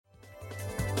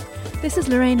This is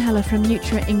Lorraine Heller from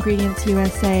Nutra Ingredients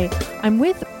USA. I'm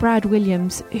with Brad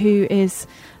Williams, who is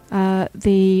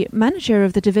the manager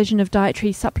of the Division of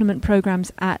Dietary Supplement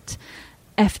Programs at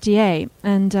FDA.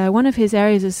 And one of his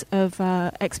areas of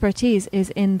expertise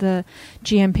is in the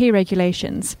GMP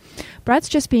regulations. Brad's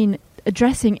just been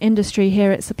addressing industry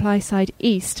here at Supply Side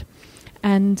East.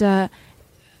 And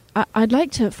I'd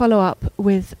like to follow up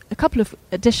with a couple of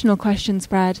additional questions,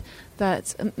 Brad,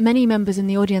 that many members in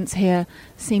the audience here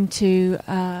seem to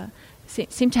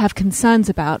have concerns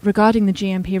about regarding the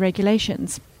GMP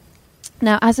regulations.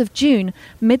 Now, as of June,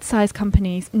 mid-sized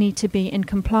companies need to be in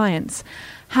compliance.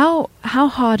 How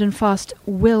hard and fast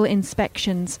will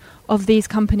inspections of these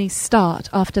companies start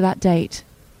after that date?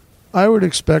 I would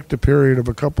expect a period of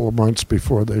a couple of months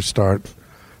before they start.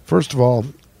 First of all,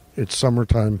 it's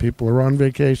summertime. People are on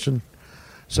vacation.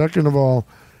 Second of all,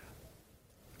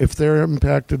 if they're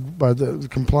impacted by the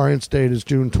compliance date is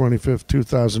June 25th,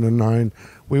 2009,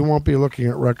 we won't be looking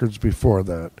at records before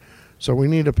that. So we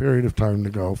need a period of time to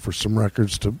go for some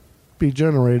records to be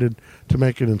generated to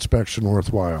make an inspection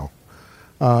worthwhile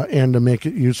and to make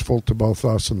it useful to both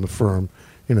us and the firm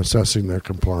in assessing their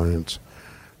compliance.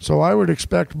 So I would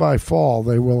expect by fall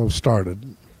they will have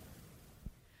started.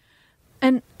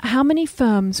 And how many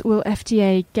firms will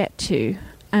FDA get to?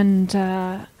 And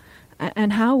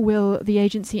how will the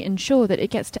agency ensure that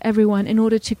it gets to everyone in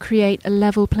order to create a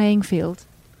level playing field?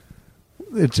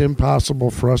 It's impossible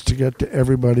for us to get to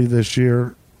everybody this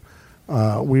year.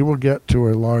 We will get to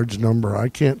a large number. I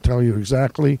can't tell you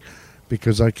exactly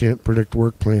because I can't predict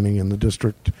work planning in the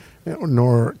district,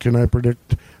 nor can I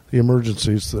predict the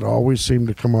emergencies that always seem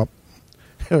to come up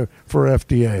for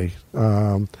FDA.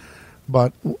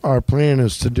 But our plan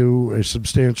is to do a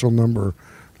substantial number,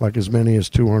 like as many as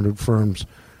 200 firms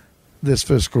this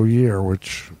fiscal year,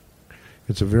 which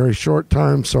it's a very short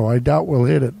time, so I doubt we'll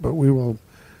hit it, but we will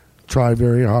try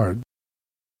very hard.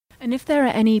 And if there are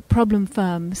any problem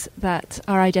firms that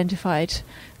are identified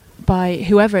by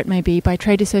whoever it may be, by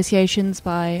trade associations,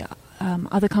 by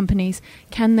other companies,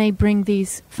 can they bring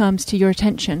these firms to your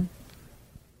attention?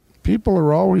 People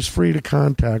are always free to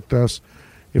contact us.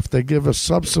 If they give us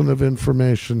substantive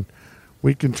information,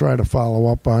 we can try to follow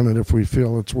up on it if we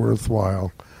feel it's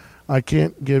worthwhile. I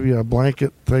can't give you a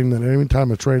blanket thing that any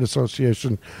time a trade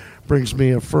association brings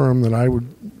me a firm that I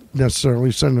would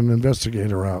necessarily send an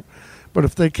investigator out. But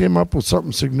if they came up with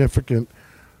something significant,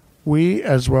 we,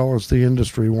 as well as the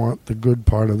industry, want the good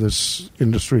part of this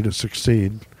industry to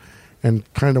succeed and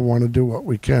kind of want to do what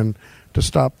we can to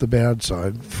stop the bad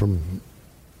side from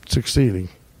succeeding.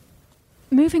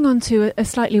 Moving on to a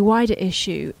slightly wider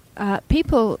issue,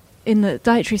 people in the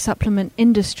dietary supplement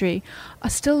industry are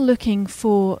still looking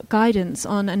for guidance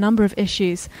on a number of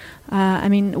issues.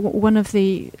 One of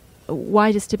the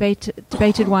widest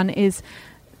debated one is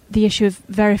the issue of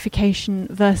verification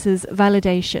versus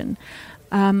validation.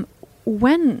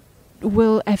 When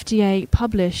will FDA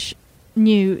publish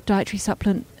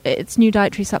its new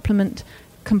dietary supplement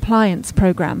compliance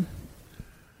program?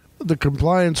 The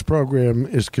compliance program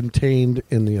is contained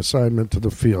in the assignment to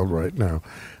the field right now.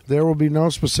 There will be no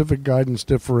specific guidance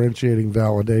differentiating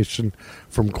validation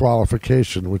from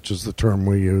qualification, which is the term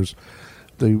we use.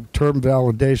 The term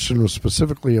validation was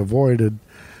specifically avoided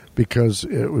because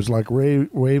it was like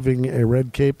waving a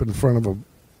red cape in front of an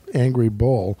angry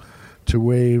bull to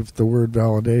wave the word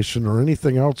validation or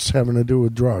anything else having to do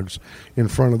with drugs in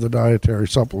front of the dietary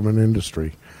supplement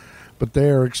industry. But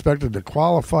they are expected to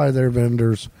qualify their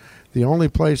vendors. The only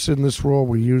place in this rule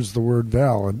we use the word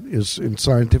valid is in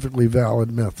scientifically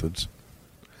valid methods.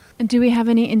 And do we have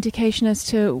any indication as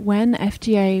to when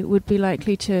FDA would be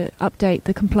likely to update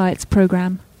the compliance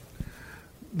program?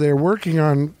 They're working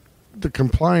on the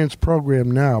compliance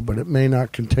program now, but it may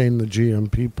not contain the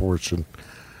GMP portion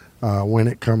when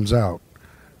it comes out.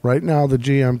 Right now, the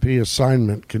GMP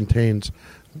assignment contains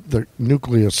the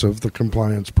nucleus of the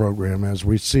compliance program as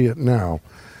we see it now.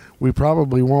 We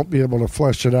probably won't be able to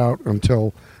flesh it out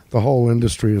until the whole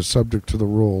industry is subject to the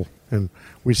rule and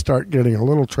we start getting a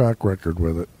little track record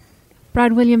with it.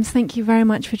 Brad Williams, thank you very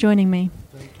much for joining me.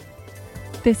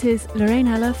 This is Lorraine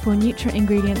Heller for Nutra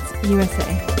Ingredients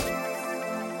USA.